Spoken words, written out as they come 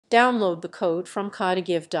Download the code from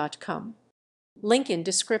categorizing.com. Link in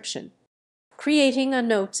description. Creating a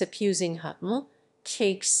Notes app using HTML,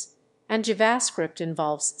 CSS, and JavaScript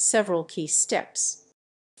involves several key steps.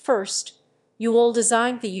 First, you will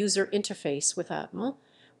design the user interface with HTML,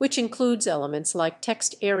 which includes elements like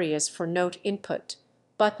text areas for note input,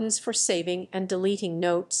 buttons for saving and deleting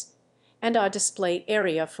notes, and a display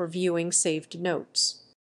area for viewing saved notes.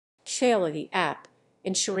 Scale the app,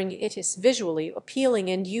 ensuring it is visually appealing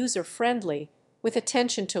and user-friendly, with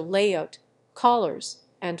attention to layout, colors,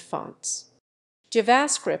 and fonts.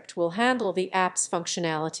 JavaScript will handle the app's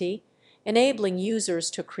functionality, enabling users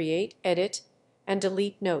to create, edit, and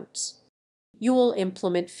delete notes. You will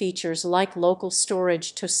implement features like local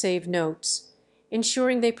storage to save notes,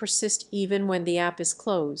 ensuring they persist even when the app is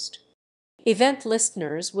closed. Event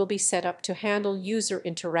listeners will be set up to handle user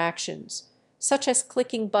interactions, such as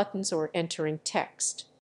clicking buttons or entering text.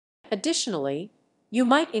 Additionally, you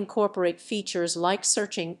might incorporate features like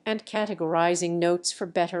searching and categorizing notes for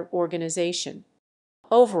better organization.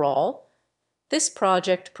 Overall, this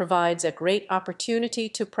project provides a great opportunity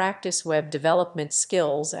to practice web development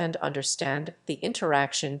skills and understand the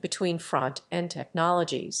interaction between front-end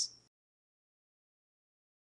technologies.